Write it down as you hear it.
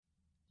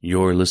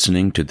You're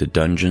listening to the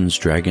Dungeons,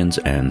 Dragons,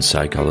 and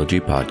Psychology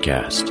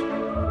Podcast.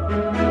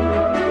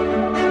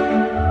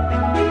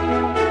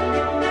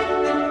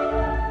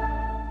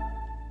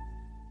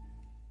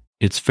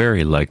 It's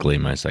very likely,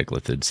 my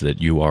cyclothids,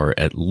 that you are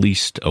at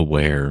least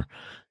aware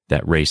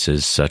that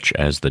races such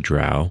as the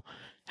Drow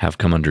have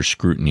come under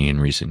scrutiny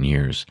in recent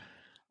years.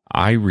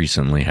 I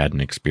recently had an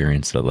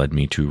experience that led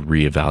me to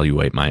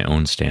reevaluate my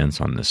own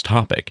stance on this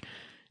topic,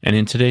 and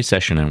in today's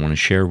session I want to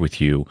share with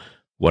you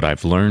what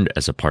I've learned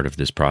as a part of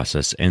this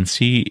process and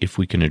see if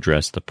we can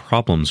address the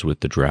problems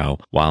with the Drow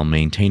while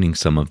maintaining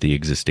some of the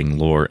existing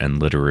lore and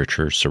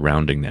literature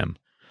surrounding them.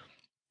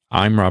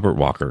 I'm Robert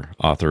Walker,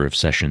 author of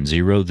Session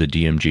 0, the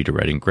DMG to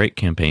Writing Great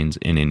Campaigns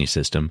in Any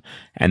System,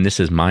 and this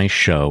is my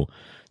show,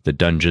 the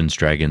Dungeons,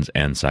 Dragons,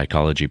 and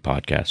Psychology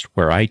Podcast,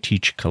 where I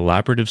teach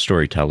collaborative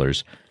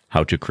storytellers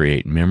how to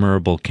create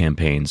memorable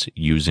campaigns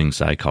using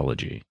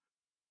psychology.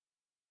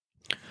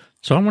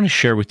 So I want to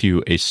share with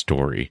you a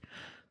story.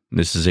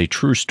 This is a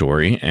true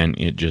story, and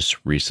it just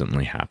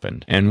recently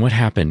happened. And what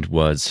happened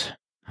was,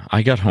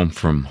 I got home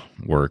from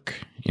work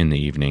in the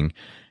evening,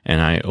 and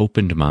I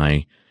opened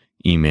my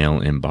email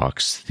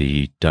inbox,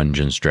 the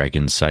Dungeons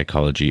Dragons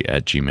Psychology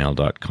at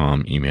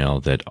gmail.com email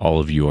that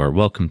all of you are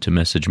welcome to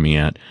message me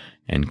at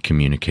and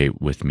communicate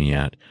with me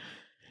at.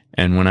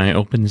 And when I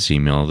opened this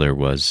email, there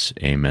was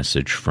a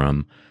message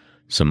from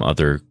some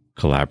other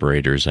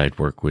collaborators I'd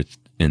worked with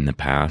in the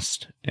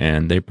past,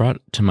 and they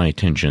brought to my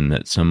attention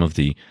that some of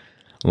the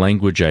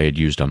language I had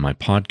used on my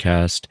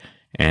podcast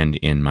and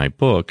in my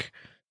book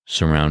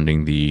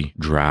surrounding the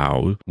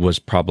Drow was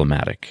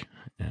problematic,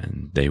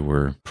 and they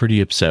were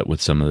pretty upset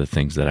with some of the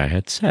things that I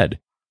had said.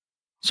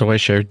 So I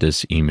shared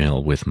this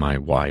email with my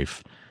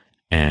wife,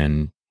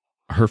 and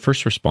her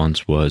first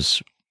response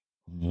was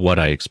what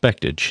I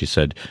expected. She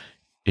said,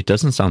 "It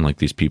doesn't sound like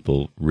these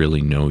people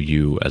really know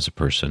you as a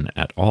person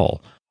at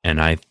all." And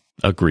I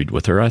agreed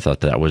with her. I thought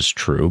that was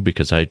true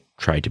because I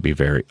tried to be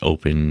very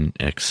open,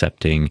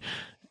 accepting,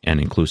 and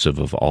inclusive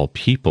of all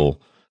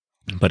people.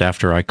 But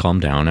after I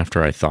calmed down,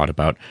 after I thought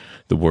about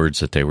the words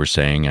that they were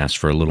saying, asked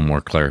for a little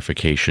more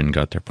clarification,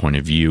 got their point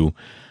of view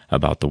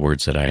about the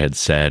words that I had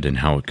said and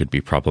how it could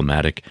be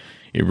problematic,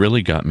 it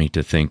really got me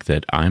to think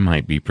that I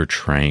might be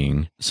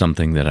portraying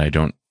something that I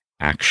don't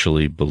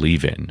actually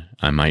believe in.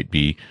 I might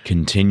be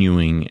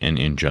continuing an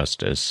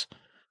injustice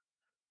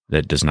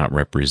that does not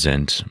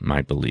represent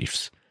my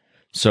beliefs.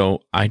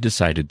 So I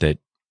decided that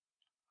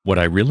what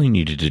I really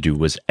needed to do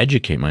was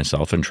educate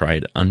myself and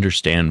try to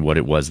understand what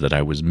it was that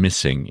I was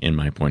missing in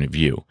my point of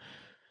view.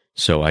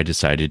 So I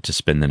decided to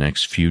spend the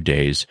next few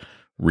days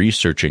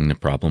researching the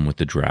problem with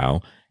the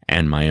Drow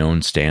and my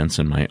own stance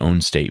and my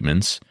own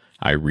statements.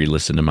 I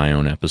re-listened to my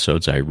own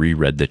episodes. I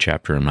reread the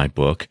chapter in my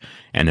book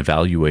and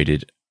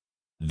evaluated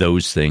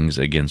those things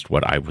against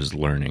what I was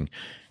learning.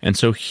 And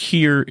so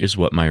here is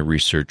what my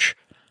research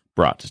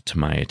brought to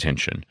my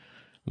attention.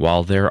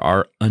 While there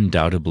are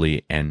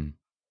undoubtedly an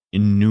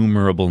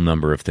innumerable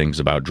number of things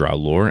about Drow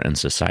lore and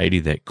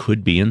society that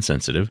could be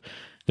insensitive,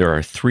 there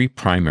are three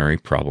primary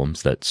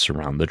problems that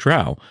surround the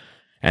Drow,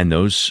 and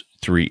those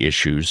three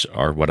issues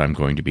are what I'm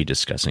going to be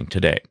discussing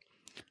today.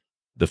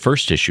 The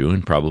first issue,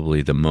 and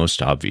probably the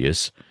most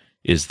obvious,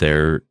 is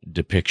their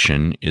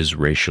depiction is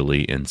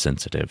racially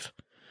insensitive.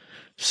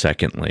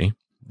 Secondly,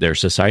 their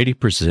society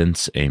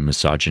presents a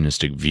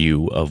misogynistic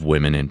view of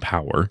women in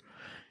power.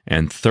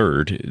 And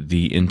third,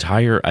 the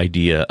entire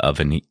idea of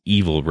an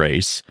evil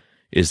race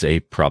is a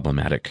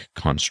problematic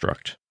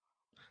construct.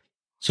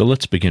 So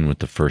let's begin with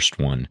the first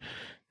one,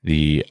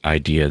 the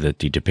idea that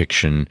the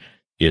depiction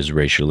is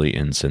racially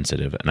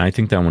insensitive. And I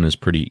think that one is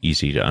pretty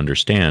easy to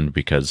understand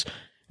because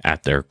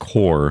at their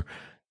core,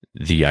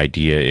 the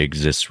idea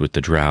exists with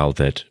the Drow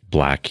that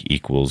black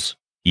equals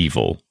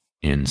evil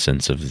in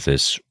sense of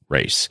this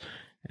race.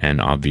 And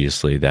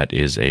obviously that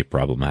is a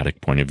problematic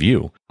point of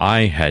view.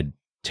 I had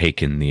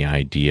taken the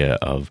idea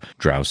of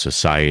Drow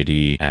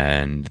society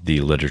and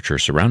the literature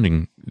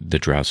surrounding the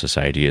Drow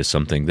society as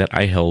something that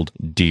I held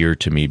dear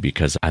to me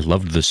because I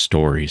loved the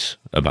stories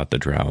about the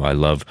Drow. I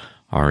love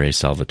R.A.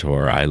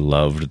 Salvatore. I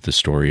loved the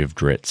story of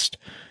Drizzt.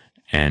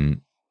 And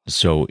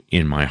so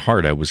in my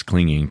heart, I was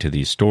clinging to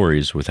these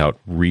stories without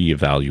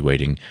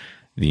reevaluating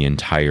the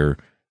entire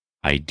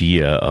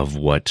idea of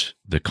what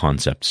the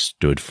concept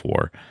stood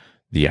for.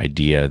 The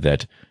idea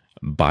that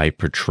by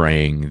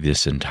portraying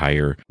this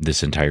entire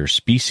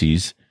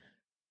species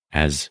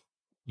as,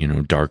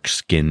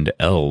 dark-skinned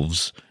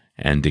elves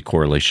and the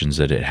correlations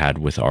that it had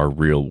with our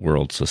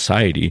real-world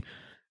society,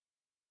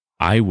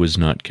 I was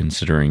not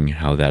considering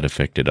how that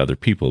affected other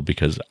people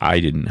because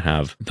I didn't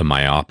have the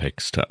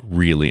myopics to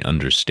really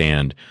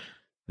understand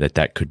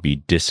that could be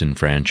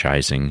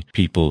disenfranchising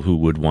people who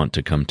would want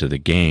to come to the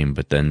game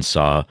but then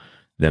saw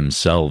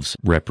themselves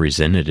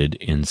represented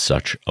in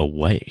such a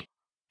way.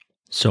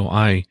 So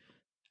I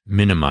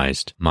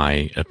minimized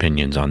my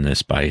opinions on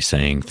this by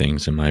saying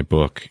things in my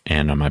book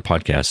and on my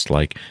podcast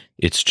like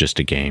it's just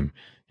a game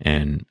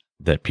and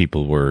that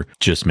people were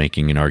just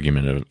making an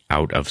argument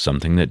out of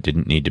something that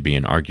didn't need to be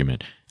an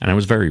argument. And I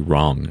was very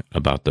wrong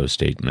about those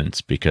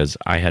statements because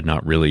I had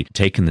not really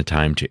taken the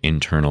time to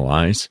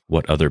internalize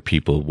what other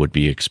people would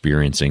be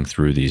experiencing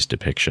through these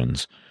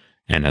depictions.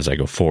 And as I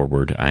go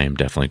forward, I am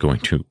definitely going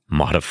to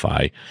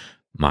modify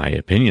my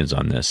opinions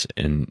on this.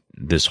 And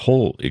this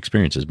whole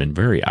experience has been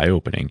very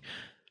eye-opening.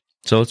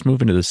 So let's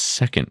move into the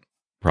second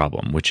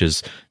problem, which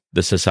is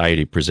the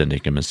society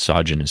presenting a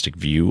misogynistic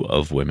view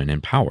of women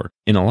in power.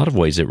 In a lot of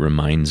ways, it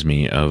reminds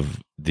me of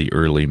the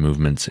early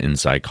movements in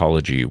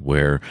psychology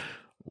where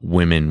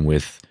women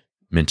with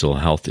mental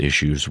health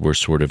issues were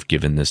sort of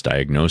given this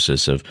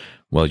diagnosis of,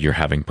 well, you're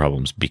having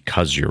problems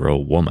because you're a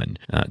woman.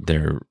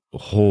 Their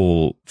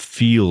whole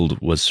field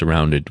was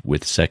surrounded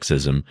with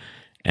sexism.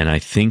 And I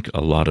think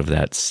a lot of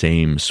that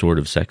same sort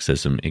of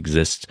sexism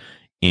exists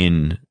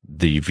in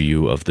the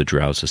view of the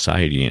Drow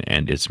society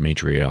and its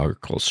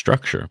matriarchal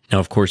structure. Now,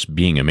 of course,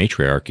 being a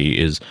matriarchy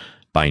is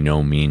by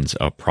no means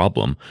a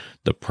problem.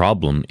 The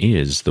problem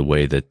is the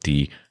way that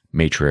the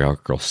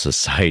matriarchal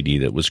society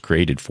that was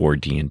created for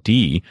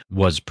D&D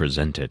was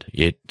presented.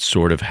 It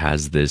sort of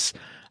has this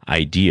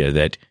idea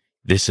that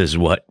this is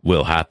what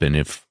will happen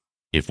if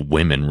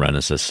women run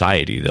a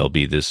society. There'll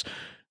be this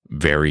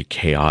very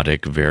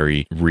chaotic,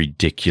 very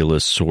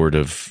ridiculous sort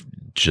of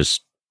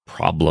just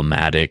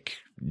problematic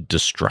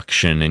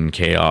destruction and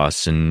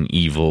chaos and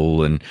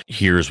evil, and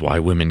here's why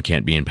women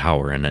can't be in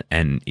power.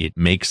 And it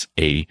makes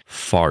a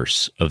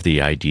farce of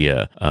the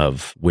idea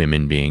of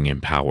women being in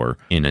power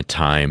in a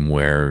time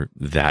where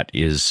that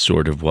is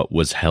sort of what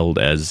was held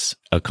as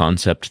a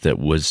concept that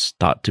was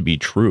thought to be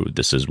true.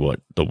 This is what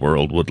the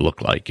world would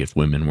look like if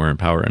women were in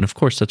power. And of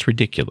course, that's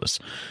ridiculous.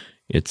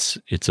 It's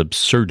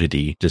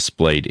absurdity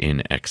displayed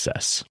in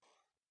excess.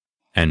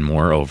 And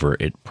moreover,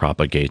 it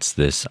propagates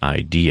this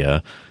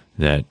idea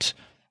that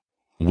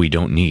we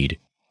don't need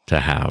to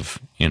have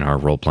in our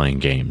role-playing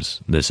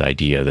games, this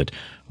idea that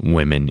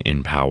women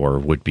in power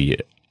would be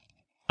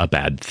a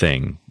bad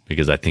thing,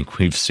 because I think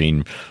we've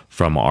seen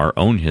from our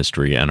own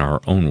history and our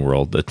own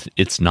world that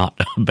it's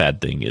not a bad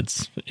thing.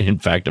 It's, in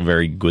fact, a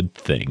very good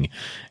thing.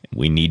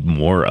 We need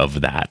more of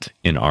that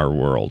in our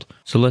world.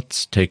 So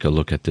let's take a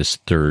look at this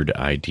third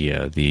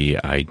idea, the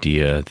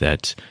idea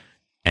that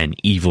an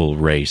evil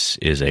race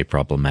is a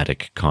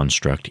problematic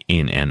construct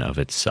in and of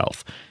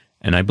itself.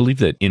 And I believe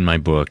that in my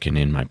book and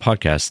in my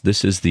podcast,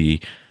 this is the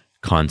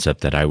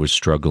concept that I was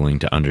struggling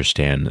to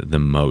understand the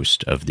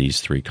most of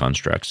these three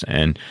constructs.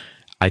 And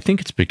I think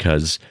it's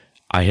because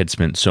I had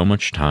spent so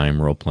much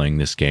time role-playing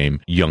this game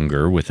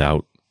younger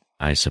without,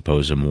 I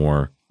suppose, a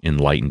more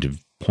enlightened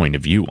point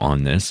of view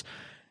on this,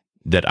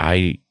 that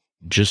I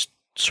just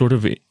sort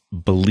of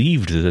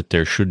believed that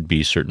there should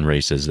be certain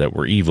races that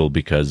were evil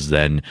because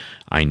then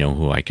I know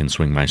who I can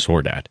swing my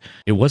sword at.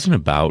 It wasn't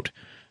about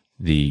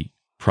the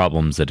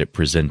problems that it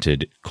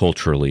presented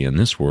culturally in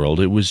this world.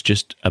 It was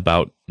just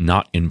about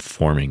not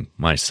informing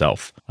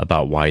myself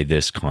about why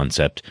this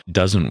concept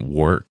doesn't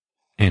work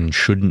and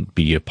shouldn't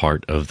be a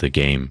part of the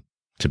game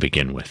to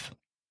begin with.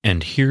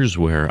 And here's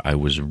where I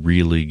was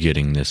really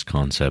getting this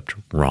concept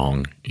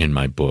wrong in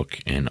my book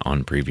and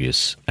on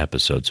previous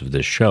episodes of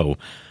this show.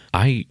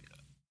 I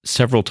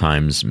several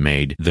times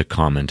made the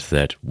comment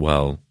that,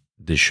 well,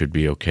 this should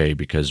be okay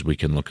because we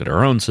can look at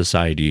our own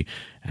society,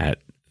 at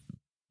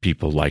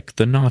people like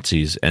the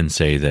Nazis, and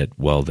say that,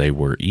 well, they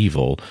were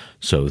evil,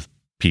 so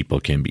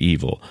people can be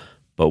evil.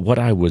 But what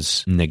I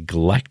was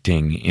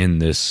neglecting in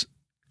this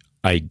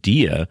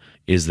idea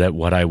is that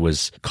what I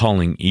was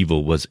calling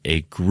evil was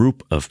a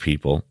group of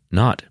people,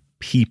 not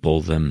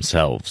people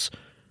themselves,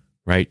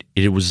 right?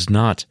 It was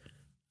not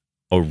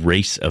a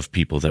race of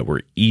people that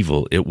were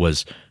evil. It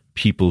was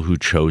people who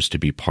chose to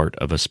be part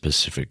of a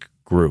specific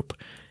group.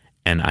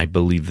 And I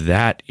believe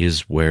that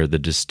is where the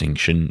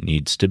distinction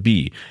needs to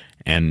be.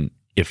 And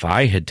if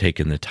I had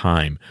taken the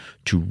time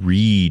to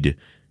read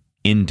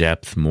in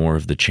depth more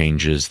of the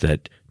changes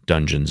that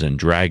Dungeons and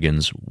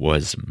Dragons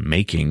was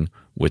making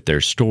with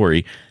their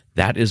story,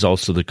 that is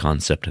also the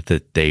concept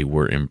that they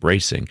were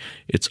embracing.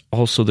 It's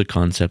also the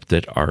concept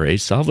that R.A.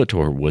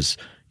 Salvatore was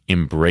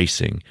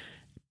embracing.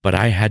 But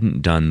I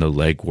hadn't done the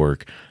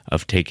legwork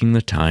of taking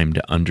the time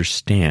to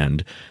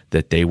understand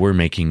that they were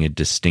making a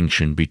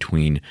distinction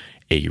between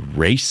a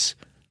race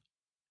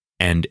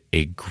and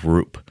a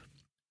group.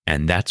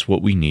 And that's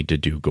what we need to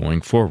do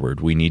going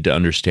forward. We need to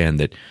understand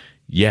that,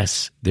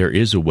 yes, there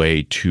is a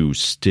way to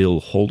still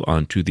hold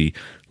on to the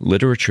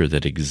literature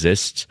that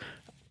exists,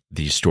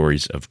 the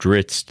stories of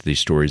Drizzt, the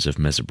stories of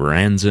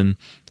Mesberanzan,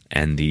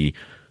 and the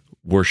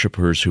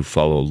worshippers who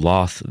follow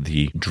Loth,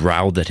 the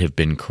Drow that have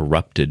been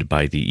corrupted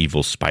by the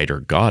evil spider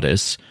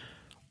goddess,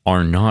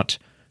 are not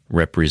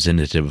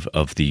representative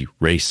of the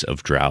race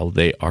of Drow.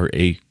 They are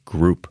a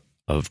group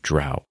of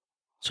Drow.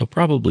 So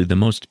probably the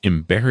most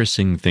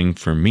embarrassing thing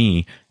for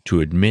me to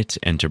admit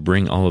and to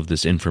bring all of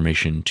this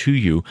information to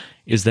you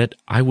is that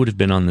I would have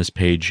been on this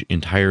page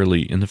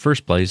entirely in the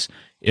first place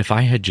if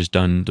I had just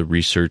done the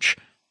research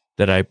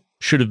that I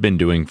should have been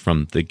doing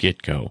from the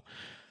get-go.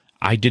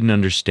 I didn't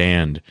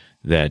understand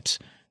that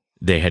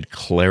they had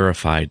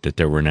clarified that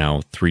there were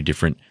now 3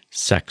 different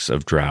sects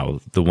of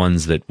Drow. The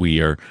ones that we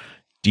are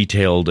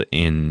detailed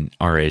in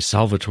R.A.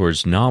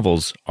 Salvatore's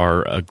novels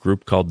are a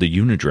group called the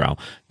Unidrow.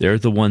 They're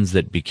the ones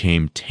that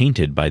became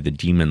tainted by the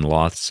Demon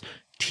Loth's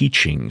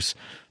teachings.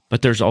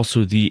 But there's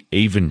also the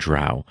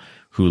Avendrow,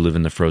 who live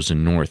in the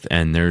frozen north,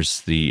 and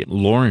there's the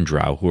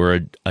Lorendrow, who are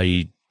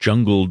a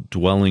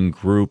jungle-dwelling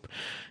group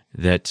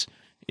that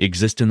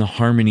exist in the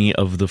harmony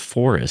of the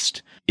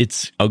forest.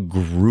 It's a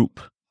group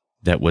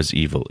that was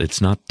evil.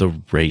 It's not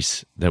the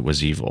race that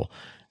was evil.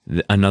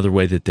 Another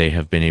way that they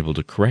have been able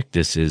to correct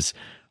this is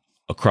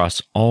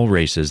across all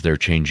races, they're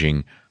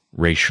changing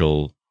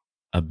racial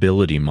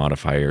ability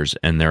modifiers,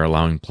 and they're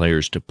allowing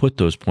players to put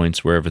those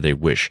points wherever they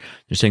wish.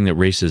 They're saying that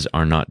races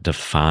are not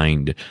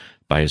defined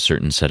by a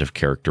certain set of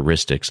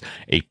characteristics.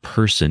 A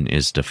person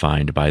is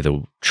defined by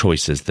the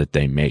choices that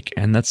they make,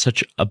 and that's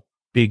such a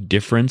big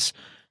difference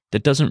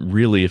that doesn't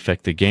really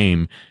affect the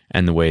game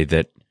and the way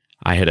that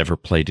I had ever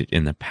played it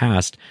in the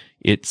past.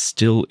 It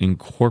still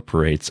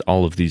incorporates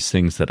all of these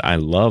things that I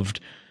loved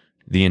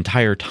the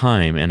entire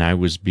time, and I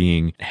was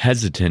being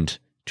hesitant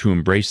to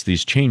embrace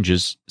these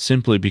changes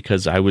simply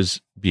because I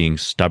was being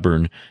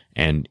stubborn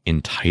and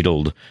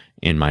entitled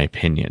in my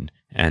opinion.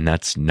 And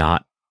that's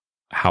not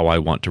how I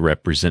want to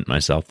represent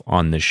myself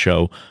on this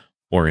show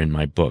or in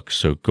my book.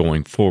 So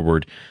going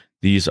forward,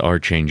 these are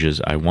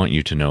changes I want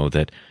you to know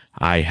that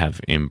I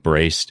have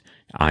embraced,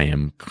 I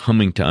am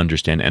coming to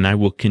understand, and I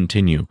will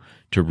continue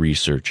to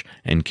research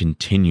and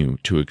continue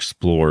to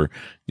explore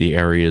the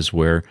areas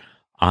where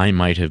I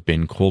might have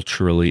been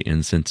culturally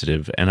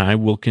insensitive, and I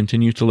will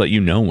continue to let you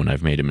know when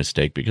I've made a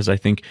mistake, because I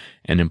think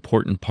an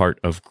important part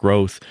of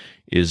growth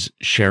is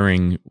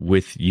sharing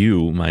with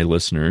you, my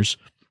listeners,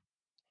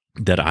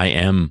 that I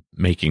am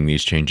making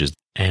these changes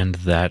and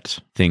that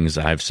things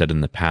I've said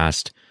in the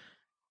past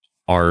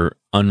are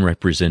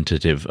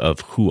unrepresentative of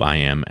who I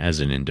am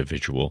as an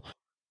individual.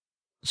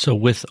 So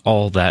with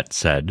all that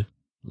said,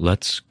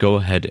 let's go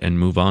ahead and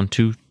move on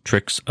to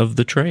tricks of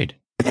the trade.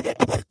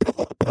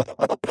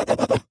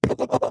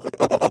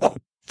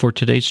 For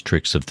today's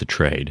tricks of the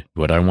trade,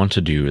 what I want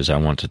to do is I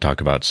want to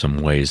talk about some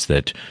ways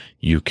that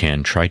you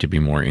can try to be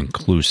more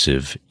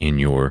inclusive in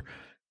your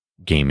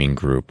gaming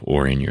group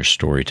or in your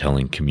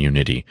storytelling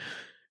community.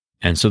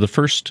 And so the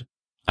first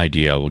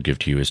idea I will give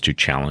to you is to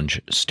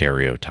challenge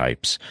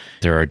stereotypes.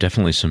 There are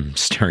definitely some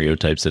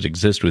stereotypes that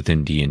exist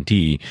within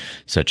D&D,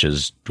 such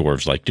as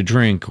dwarves like to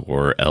drink,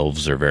 or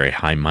elves are very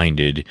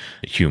high-minded,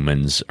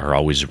 humans are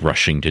always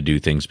rushing to do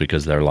things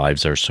because their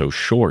lives are so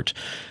short.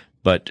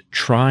 But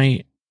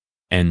try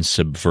and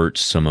subvert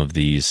some of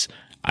these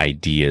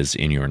ideas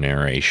in your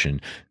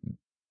narration.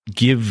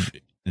 Give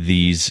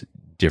these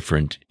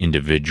different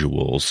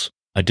individuals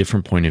a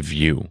different point of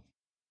view.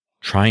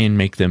 Try and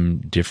make them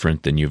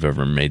different than you've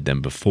ever made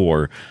them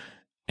before,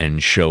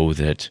 and show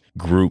that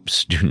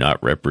groups do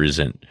not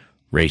represent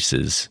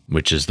races,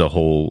 which is the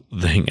whole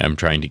thing I'm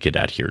trying to get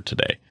at here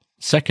today.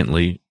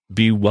 Secondly,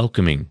 be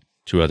welcoming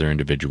to other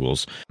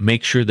individuals.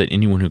 Make sure that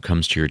anyone who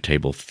comes to your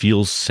table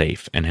feels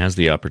safe and has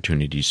the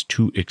opportunities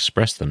to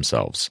express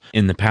themselves.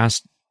 In the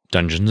past,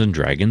 Dungeons and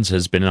Dragons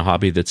has been a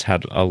hobby that's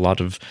had a lot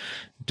of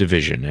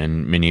division,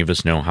 and many of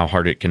us know how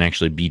hard it can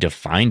actually be to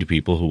find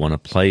people who want to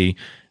play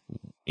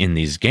in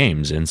these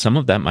games, and some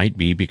of that might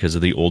be because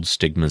of the old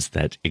stigmas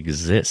that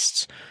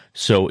exists.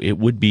 So it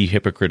would be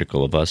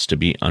hypocritical of us to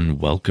be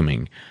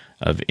unwelcoming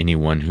of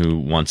anyone who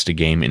wants to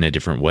game in a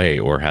different way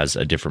or has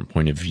a different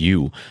point of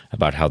view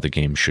about how the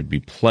game should be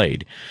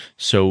played.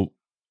 So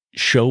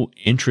show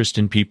interest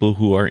in people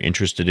who are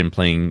interested in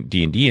playing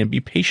D&D, and be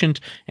patient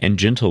and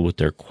gentle with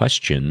their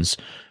questions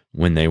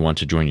when they want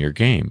to join your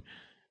game.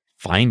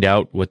 Find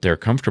out what they're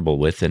comfortable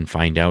with, and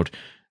find out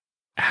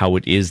how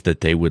it is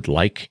that they would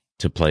like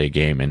to play a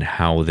game and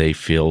how they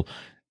feel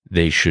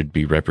they should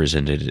be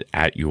represented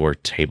at your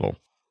table.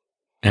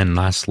 And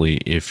lastly,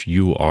 if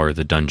you are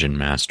the dungeon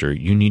master,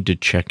 you need to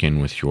check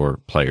in with your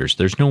players.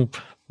 There's no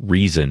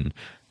reason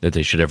that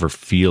they should ever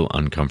feel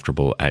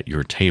uncomfortable at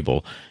your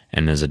table.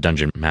 And as a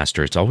dungeon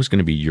master, it's always going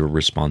to be your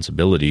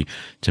responsibility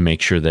to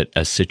make sure that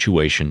a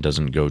situation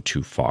doesn't go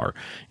too far.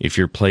 If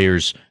your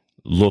players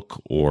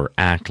look or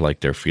act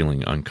like they're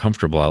feeling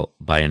uncomfortable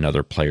by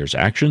another player's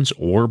actions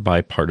or by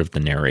part of the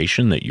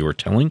narration that you're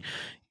telling,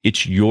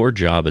 it's your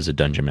job as a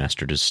dungeon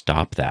master to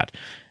stop that.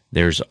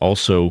 There's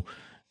also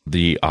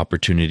the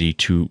opportunity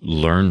to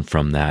learn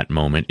from that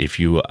moment if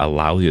you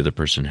allow the other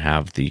person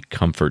have the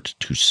comfort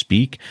to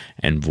speak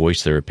and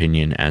voice their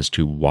opinion as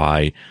to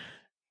why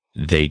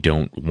they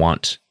don't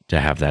want to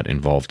have that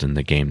involved in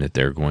the game that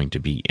they're going to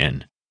be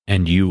in.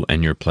 And you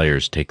and your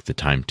players take the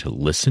time to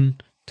listen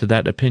to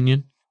that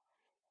opinion.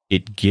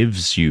 It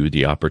gives you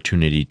the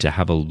opportunity to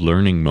have a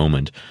learning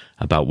moment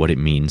about what it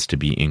means to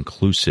be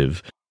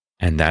inclusive,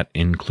 and that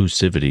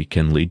inclusivity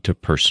can lead to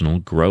personal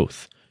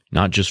growth,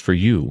 not just for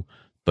you,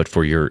 but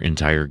for your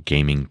entire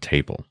gaming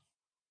table.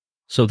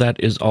 So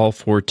that is all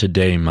for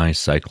today, my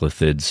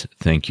cyclothids.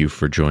 Thank you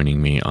for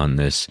joining me on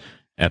this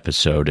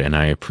episode, and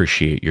I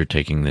appreciate your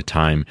taking the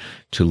time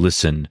to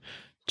listen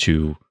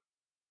to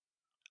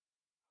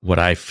what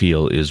I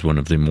feel is one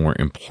of the more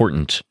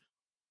important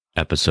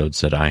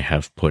episodes that I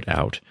have put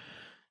out.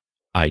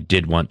 I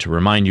did want to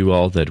remind you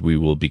all that we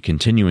will be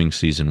continuing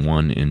season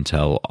 1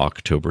 until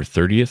October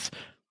 30th,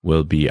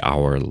 will be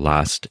our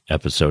last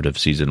episode of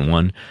season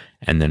 1,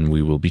 and then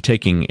we will be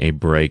taking a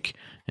break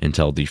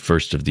until the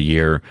first of the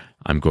year.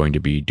 I'm going to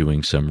be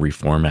doing some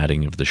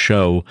reformatting of the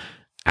show,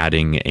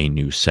 adding a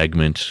new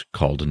segment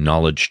called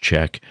Knowledge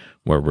Check,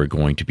 where we're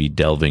going to be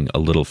delving a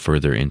little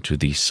further into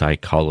the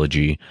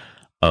psychology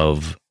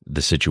of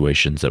the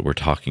situations that we're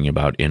talking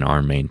about in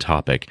our main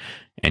topic,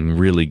 and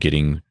really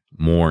getting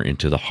more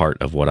into the heart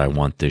of what I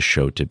want this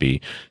show to be.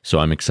 So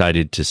I'm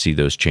excited to see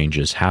those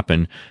changes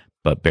happen,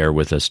 but bear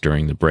with us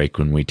during the break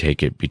when we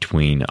take it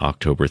between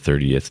October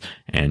 30th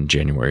and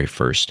January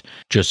 1st.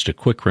 Just a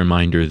quick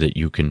reminder that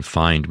you can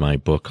find my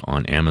book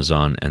on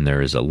Amazon, and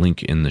there is a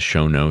link in the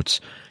show notes.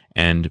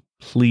 And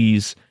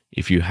please,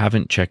 if you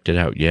haven't checked it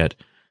out yet,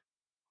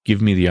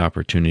 give me the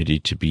opportunity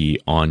to be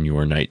on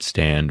your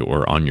nightstand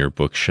or on your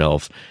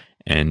bookshelf,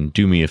 and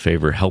do me a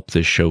favor, help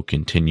this show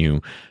continue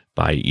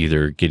by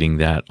either getting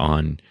that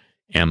on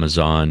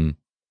Amazon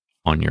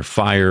on your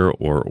Fire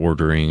or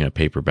ordering a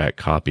paperback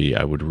copy.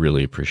 I would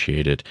really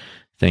appreciate it.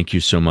 Thank you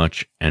so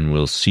much, and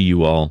we'll see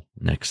you all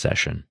next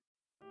session.